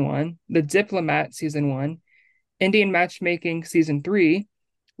season 1, The Diplomat season 1, Indian Matchmaking season 3,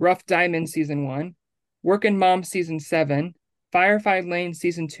 Rough Diamond season 1, Workin' Mom season 7, Firefly Lane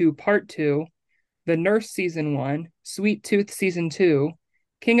season 2 part 2, The Nurse season 1, Sweet Tooth season 2,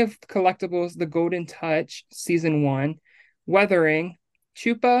 King of Collectibles The Golden Touch season 1, Weathering,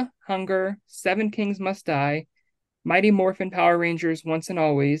 Chupa, Hunger, Seven Kings Must Die, Mighty Morphin Power Rangers Once and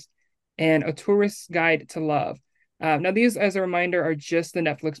Always, and A Tourist's Guide to Love. Now, these, as a reminder, are just the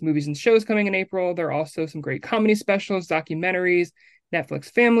Netflix movies and shows coming in April. There are also some great comedy specials, documentaries,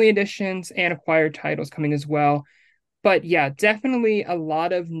 Netflix family editions, and acquired titles coming as well. But yeah, definitely a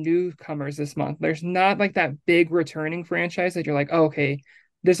lot of newcomers this month. There's not like that big returning franchise that you're like, oh, okay,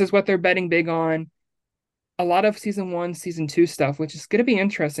 this is what they're betting big on. A lot of season 1, season 2 stuff, which is going to be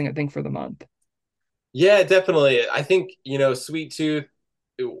interesting, I think, for the month. Yeah, definitely. I think, Sweet Tooth,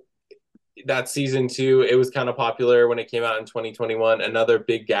 that season 2, it was kind of popular when it came out in 2021. Another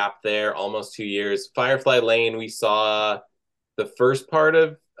big gap there, almost 2 years. Firefly Lane, we saw the first part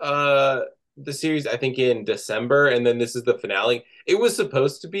of the series, I think in December, and then this is the finale. It was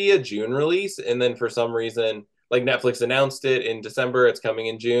supposed to be a June release, and then for some reason, like Netflix announced it in December, it's coming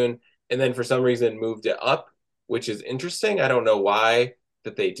in June, and then for some reason moved it up, which is interesting. I don't know why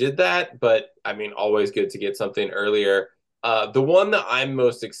that they did that, but I mean, always good to get something earlier. The one that I'm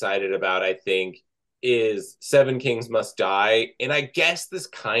most excited about, I think, is Seven Kings Must Die, and I guess this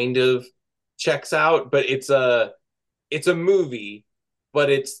kind of checks out, but it's a movie, but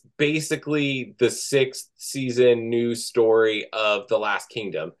it's basically the 6th season news story of The Last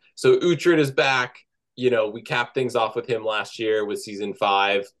Kingdom. So Uhtred is back. We capped things off with him last year with season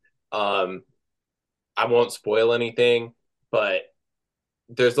 5. I won't spoil anything, but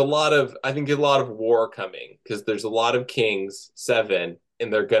there's I think a lot of war coming because there's a lot of kings, 7,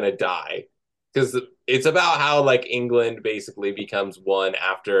 and they're going to die. Because it's about how like England basically becomes one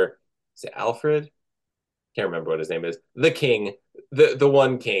after, is it Alfred? Can't remember what his name is. The king, the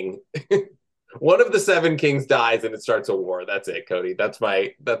one king. One of the 7 kings dies and it starts a war. That's it, Cody. That's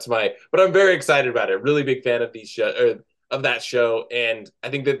my but I'm very excited about it. Really big fan of of that show. And I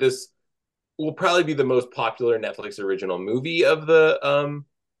think that this will probably be the most popular Netflix original movie of the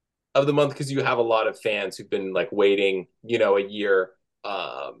month because you have a lot of fans who've been like waiting, a year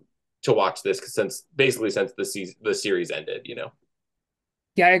to watch this since the series ended.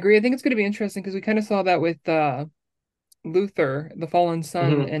 Yeah, I agree. I think it's going to be interesting because we kind of saw that with Luther, the Fallen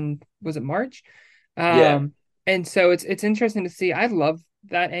Son, and was it March? Yeah. And so it's interesting to see. I love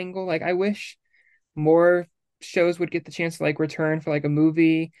that angle. Like, I wish more shows would get the chance to like return for like a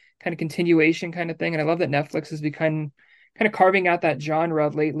movie kind of continuation kind of thing. And I love that Netflix has become kind of carving out that genre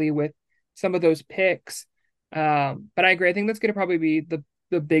lately with some of those picks. But I agree. I think that's going to probably be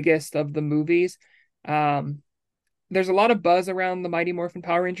the biggest of the movies. There's a lot of buzz around the Mighty Morphin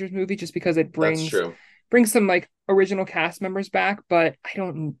Power Rangers movie just because it That's true. brings some like original cast members back, but I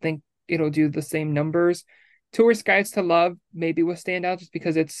don't think it'll do the same numbers. Tourist Guides to Love maybe will stand out just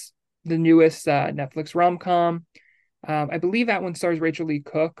because it's the newest Netflix rom-com. I believe that one stars Rachel Lee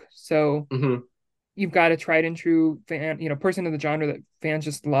Cook, so you've got a tried and true fan, person of the genre that fans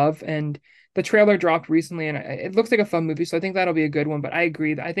just love. And the trailer dropped recently, and it looks like a fun movie, so I think that'll be a good one. But I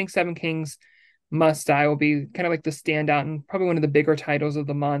agree that I think Seven Kings Must Die will be kind of like the standout and probably one of the bigger titles of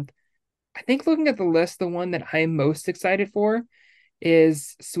the month. I think looking at the list, the one that I'm most excited for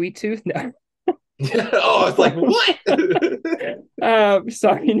is Sweet Tooth. No. Oh, it's like what?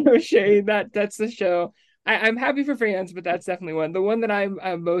 Sorry, no shade. That's the show. I'm happy for fans, but that's definitely one. The one that I'm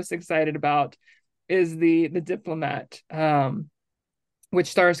most excited about is the Diplomat, which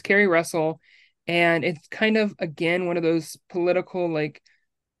stars Kerry Russell, and it's kind of again one of those political like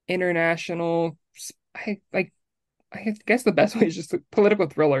international. I guess the best way is just political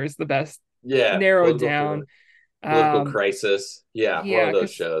thriller is the best Yeah, narrowed political down. thriller, political crisis. Yeah, one Yeah, of those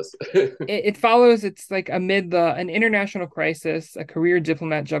because shows. it follows it's like amid an international crisis, a career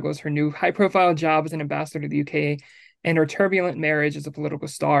diplomat juggles her new high profile job as an ambassador to the UK and her turbulent marriage as a political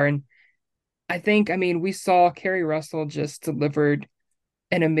star. And I mean, we saw Kerry Russell just delivered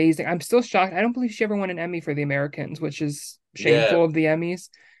an amazing. I'm still shocked. I don't believe she ever won an Emmy for The Americans, which is Yeah, shameful of the Emmys.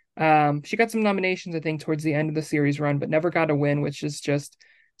 She got some nominations, I think, towards the end of the series run, but never got a win, which is just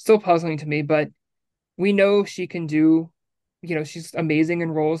still puzzling to me. But we know she can do, she's amazing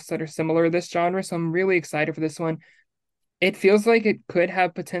in roles that are similar to this genre. So I'm really excited for this one. It feels like it could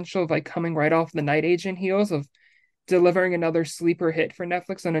have potential of like coming right off the Night Agent heels of delivering another sleeper hit for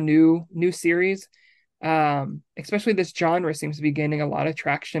Netflix on a new series. Especially this genre seems to be gaining a lot of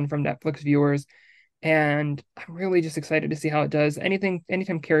traction from Netflix viewers. And I'm really just excited to see how it does.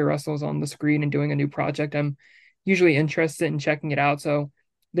 Anytime Kerry Russell's on the screen and doing a new project, I'm usually interested in checking it out. So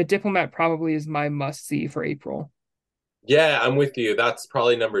The Diplomat probably is my must see for April. yeah, I'm with you. That's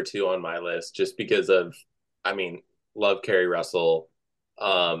probably number two on my list, just because of, I mean, love Kerry Russell.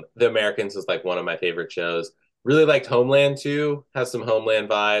 The Americans is like one of my favorite shows. Really liked Homeland too. Has some Homeland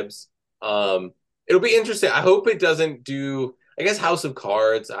vibes. It'll be interesting. I hope it doesn't do. I guess House of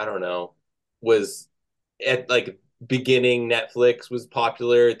Cards. I don't know. Was at like beginning Netflix was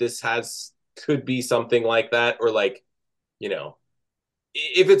popular. This has could be something like that, or like you know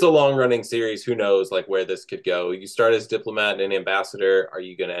if it's a long running series, who knows like where this could go. You start as diplomat and ambassador. Are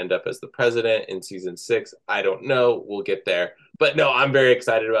you going to end up as the president in season 6? I don't know. We'll get there. But no, I'm very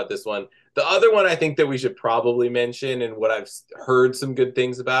excited about this one. The other one I think that we should probably mention and what I've heard some good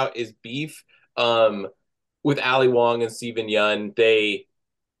things about is Beef. With Ali Wong and Steven Yeun,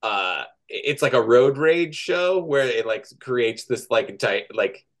 it's like a road rage show where it like creates this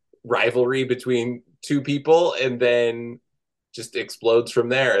like rivalry between two people and then just explodes from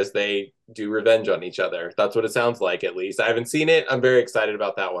there as they do revenge on each other. That's what it sounds like, at least. I haven't seen it. I'm very excited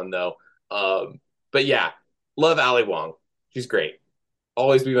about that one, though. But yeah, love Ali Wong. She's great.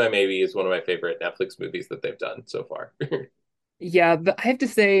 Always Be My Maybe is one of my favorite Netflix movies that they've done so far. Yeah, I have to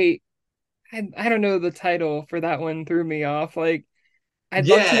say, I don't know, the title for that one threw me off. Like, I'd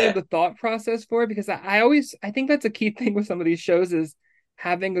love to know Yeah. the thought process for it because I think that's a key thing with some of these shows is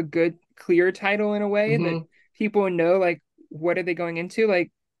having a good, clear title in a way that Hmm. people know, like, what are they going into?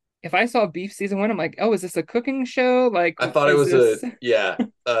 Like, if I saw Beef season one, I'm like, oh, is this a cooking show? Like, I thought it is was this?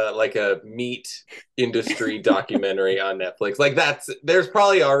 like a meat industry documentary on Netflix. Like there's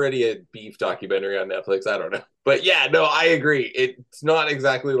probably already a beef documentary on Netflix. I don't know. But yeah, no, I agree. It's not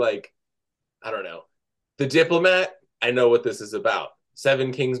exactly like, I don't know. The Diplomat, I know what this is about.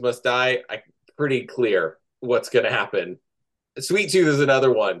 Seven Kings Must Die, pretty clear what's going to happen. Sweet Tooth is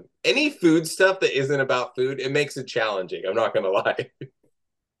another one. Any food stuff that isn't about food, it makes it challenging. I'm not going to lie.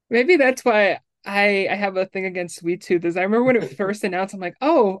 Maybe that's why I have a thing against Sweet Tooth. Is I remember when it first announced, I'm like,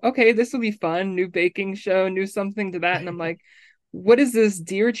 oh, okay, this will be fun. New baking show, new something to that. And I'm like, what is this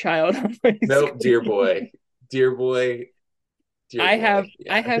deer child on my Nope, dear screen? boy. Dear boy. Dear I boy. have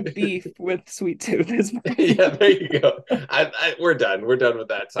I Yeah. have beef with Sweet Tooth is my Yeah, there you go. We're done. We're done with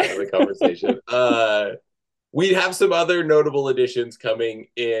that side of the conversation. We have some other notable additions coming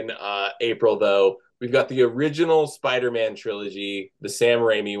in April, though. We've got the original Spider-Man trilogy, the Sam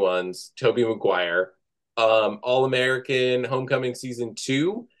Raimi ones, Tobey Maguire, All American, Homecoming season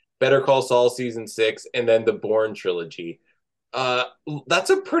 2, Better Call Saul season 6, and then the Bourne trilogy. Uh, that's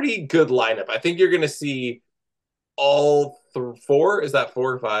a pretty good lineup. I think you're going to see all four. Is that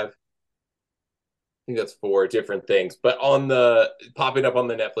 4 or 5? I think that's 4 different things, but on the popping up on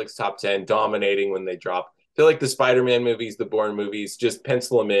the Netflix top 10, dominating when they drop. I feel like the Spider-Man movies, the Bourne movies, just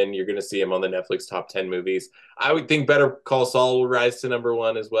pencil them in. You're going to see them on the Netflix top 10 movies. I would think Better Call Saul will rise to number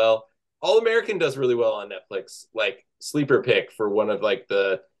 1 as well. All American does really well on Netflix, like sleeper pick for one of like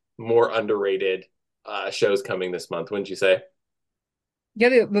the more underrated shows coming this month. Wouldn't you say?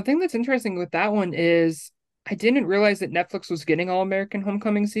 Yeah, the thing that's interesting with that one is I didn't realize that Netflix was getting All American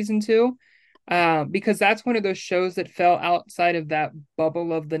Homecoming season two. Because that's one of those shows that fell outside of that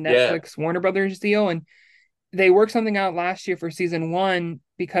bubble of the Yeah. Netflix Warner Brothers deal. And they worked something out last year for season one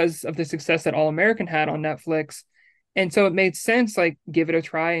because of the success that All American had on Netflix. And so it made sense, like, give it a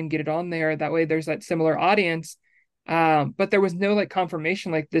try and get it on there. That way there's that similar audience. But there was no like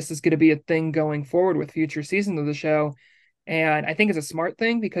confirmation like this is going to be a thing going forward with future seasons of the show. And I think it's a smart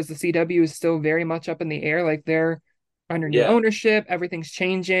thing because the CW is still very much up in the air. Like, they're under new Yeah. ownership, everything's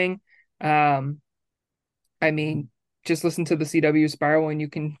changing. I mean, just listen to the CW Spiral and you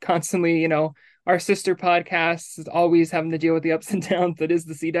can constantly, our sister podcast is always having to deal with the ups and downs that is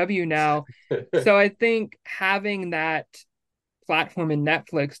the CW now. So I think having that platform in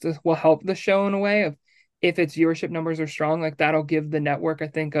Netflix will help the show in a way of, if its viewership numbers are strong, like, that'll give the network, I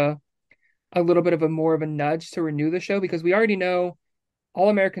think, a little bit of a more of a nudge to renew the show, because we already know All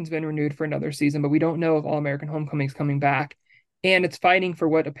American's been renewed for another season, but we don't know if All American Homecoming's coming back. And it's fighting for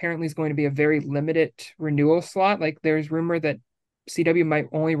what apparently is going to be a very limited renewal slot. Like, there's rumor that CW might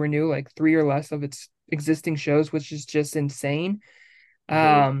only renew like 3 or less of its existing shows, which is just insane.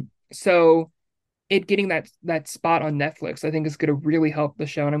 So it getting that spot on Netflix, I think, is going to really help the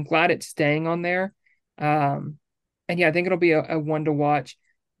show, and I'm glad it's staying on there. And yeah, I think it'll be a one to watch.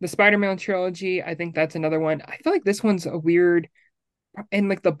 The Spider-Man trilogy, I think that's another one. I feel like this one's a weird, in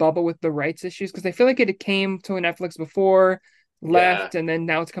like the bubble with the rights issues, because I feel like it came to a Netflix before, left, and then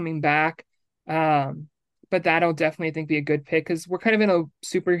now it's coming back. But that'll definitely, I think, be a good pick, because we're kind of in a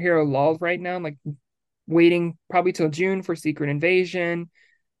superhero lull right now, like waiting probably till June for Secret Invasion.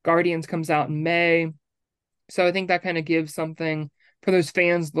 Guardians comes out in May. So I think that kind of gives something for those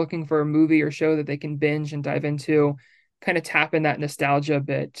fans looking for a movie or show that they can binge and dive into, kind of tap in that nostalgia a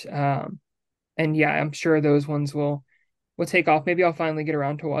bit. And yeah, I'm sure those ones will take off. Maybe I'll finally get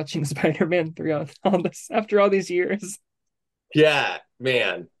around to watching Spider-Man 3 on this after all these years. Yeah,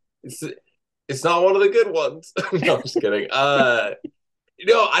 man. It's not one of the good ones. No, I'm just kidding. I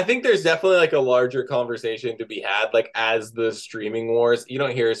think there's definitely like a larger conversation to be had, like, as the streaming wars. You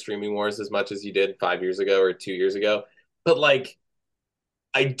don't hear streaming wars as much as you did 5 years ago or 2 years ago. But like,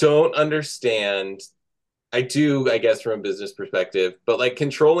 I don't understand. I do, I guess, from a business perspective, but like,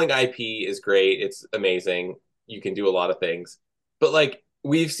 controlling IP is great. It's amazing. You can do a lot of things. But like,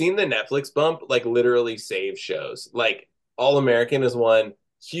 we've seen the Netflix bump like literally save shows. Like, All American is one,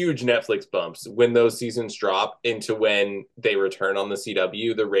 huge Netflix bumps when those seasons drop into when they return on the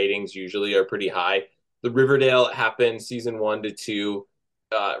CW. The ratings usually are pretty high. The Riverdale happened season 1 to 2,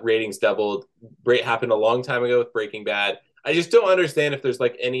 ratings doubled. Happened a long time ago with Breaking Bad. I just don't understand if there's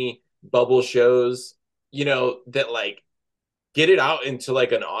like any bubble shows, that like get it out into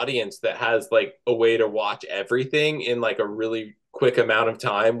like an audience that has like a way to watch everything in like a really quick amount of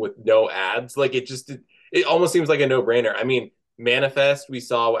time with no ads. Like, it almost seems like a no-brainer. I mean, Manifest, we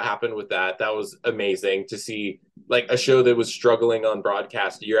saw what happened with that. That was amazing to see, like, a show that was struggling on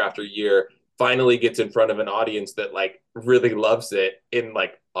broadcast year after year finally gets in front of an audience that like really loves it. In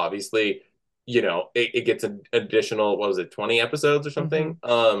like, obviously, it gets an additional, what was it, 20 episodes or something.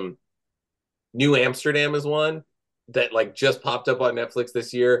 New Amsterdam is one that like just popped up on Netflix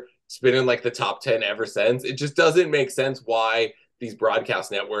this year. It's been in like the top 10 ever since. It just doesn't make sense why these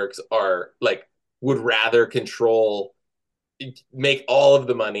broadcast networks are like, would rather make all of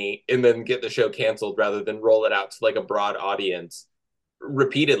the money and then get the show canceled rather than roll it out to like a broad audience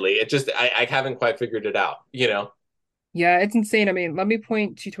repeatedly. It just, I haven't quite figured it out. Yeah, it's insane. I mean, let me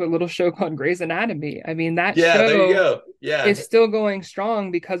point you to a little show called Grey's Anatomy. I mean, that Yeah, there you show go. Yeah. is still going strong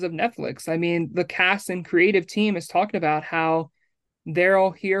because of Netflix. I mean, the cast and creative team is talking about how they're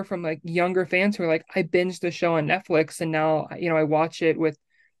all here from like younger fans who are like, I binged the show on Netflix and now, I watch it with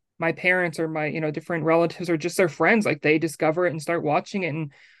my parents or my, different relatives or just their friends. Like, they discover it and start watching it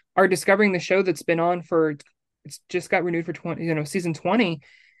and are discovering the show that's been on it's just got renewed for 20, season 20.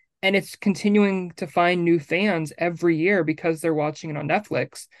 And it's continuing to find new fans every year because they're watching it on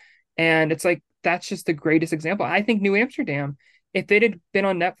Netflix. And it's like, that's just the greatest example. I think New Amsterdam, if it had been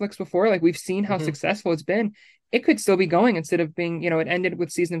on Netflix before, like, we've seen how successful it's been, it could still be going instead of being, it ended with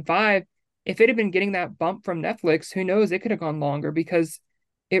season 5. If it had been getting that bump from Netflix, who knows, it could have gone longer, because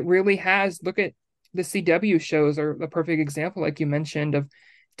it really has. Look at the CW shows are a perfect example, like you mentioned, of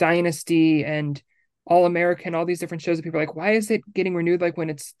Dynasty and All American, all these different shows that people are like, why is it getting renewed? Like, when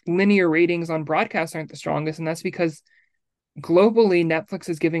its linear ratings on broadcast aren't the strongest. And that's because globally, Netflix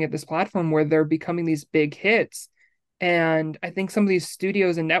is giving it this platform where they're becoming these big hits. And I think some of these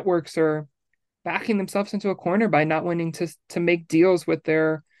studios and networks are backing themselves into a corner by not wanting to make deals with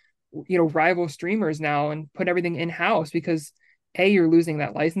their, rival streamers now and put everything in-house, because you're losing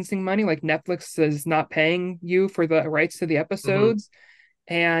that licensing money. Like, Netflix is not paying you for the rights to the episodes,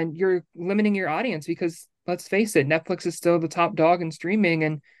 and you're limiting your audience, because let's face it, Netflix is still the top dog in streaming,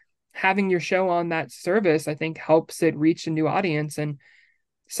 and having your show on that service, I think, helps it reach a new audience. And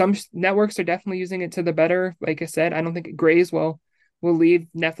some networks are definitely using it to the better. Like I said, I don't think Grey's will leave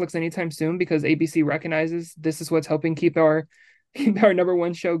Netflix anytime soon because ABC recognizes this is what's helping keep our keep our number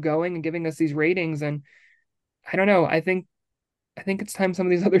one show going and giving us these ratings. And I don't know. I think it's time some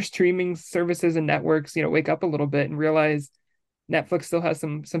of these other streaming services and networks, wake up a little bit and realize Netflix still has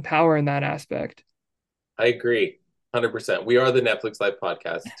some power in that aspect. I agree. 100%. We are the Netflix Live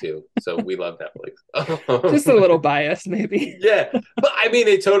podcast too, so we love Netflix. Just a little biased, maybe. Yeah, but I mean,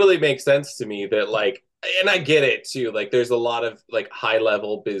 it totally makes sense to me that like, and I get it too. Like, there's a lot of like high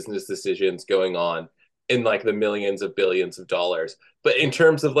level business decisions going on in like the millions of billions of dollars. But in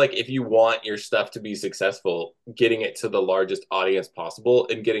terms of like, if you want your stuff to be successful, getting it to the largest audience possible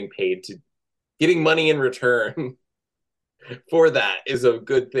and getting money in return for that is a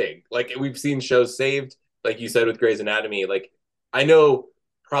good thing. Like we've seen shows saved, like you said with Grey's Anatomy. Like I know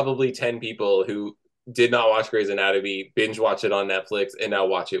probably 10 people who did not watch Grey's Anatomy, binge watch it on Netflix, and now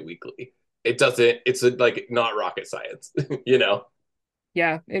watch it weekly. It's like not rocket science, you know?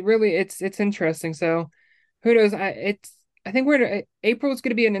 Yeah, it's interesting. So who knows? I think April is going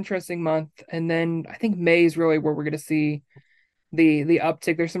to be an interesting month, and then I think May is really where we're going to see the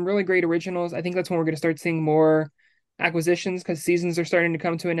uptick. There's some really great originals. I think that's when we're going to start seeing more acquisitions because seasons are starting to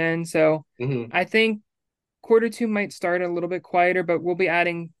come to an end. So I think quarter two might start a little bit quieter, but we'll be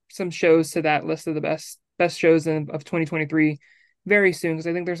adding some shows to that list of the best shows of 2023 very soon because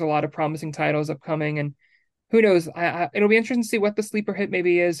I think there's a lot of promising titles upcoming. And who knows? It'll be interesting to see what the sleeper hit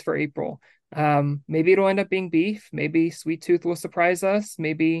maybe is for April. Maybe it'll end up being Beef. Maybe Sweet Tooth will surprise us.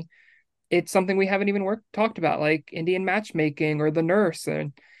 Maybe it's something we haven't even talked about, like Indian Matchmaking or The Nurse.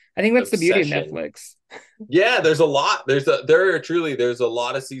 And I think that's the beauty of Netflix. Yeah, there's a lot. There's a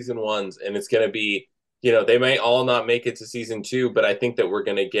lot of season ones, and it's going to be, they may all not make it to season two, but I think that we're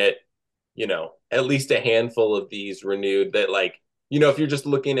going to get, at least a handful of these renewed that like, if you're just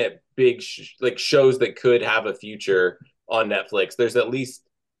looking at big like shows that could have a future on Netflix, there's at least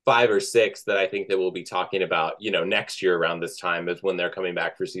 5 or 6 that I think that we'll be talking about, next year around this time is when they're coming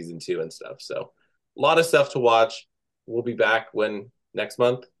back for season 2 and stuff. So a lot of stuff to watch. We'll be back next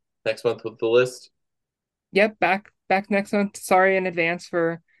month with the list. Yep. Back next month. Sorry in advance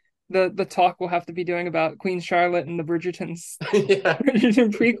for the talk we'll have to be doing about Queen Charlotte and the Bridgertons. Yeah.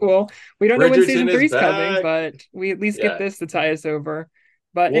 Bridgerton prequel. We don't know when season 3 is coming, but we at least get this to tie us over.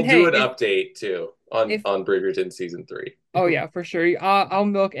 But we'll do an update too on Bridgerton season 3. Oh yeah, for sure. I'll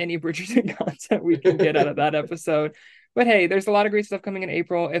milk any Bridgerton content we can get out of that episode. But hey, there's a lot of great stuff coming in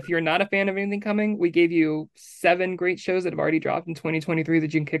April. If you're not a fan of anything coming, we gave you 7 great shows that have already dropped in 2023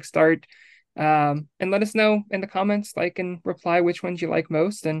 that you can kickstart. And let us know in the comments, like and reply which ones you like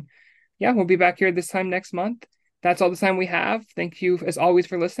most. And yeah, we'll be back here this time next month. That's all the time we have. Thank you as always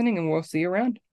for listening, and we'll see you around.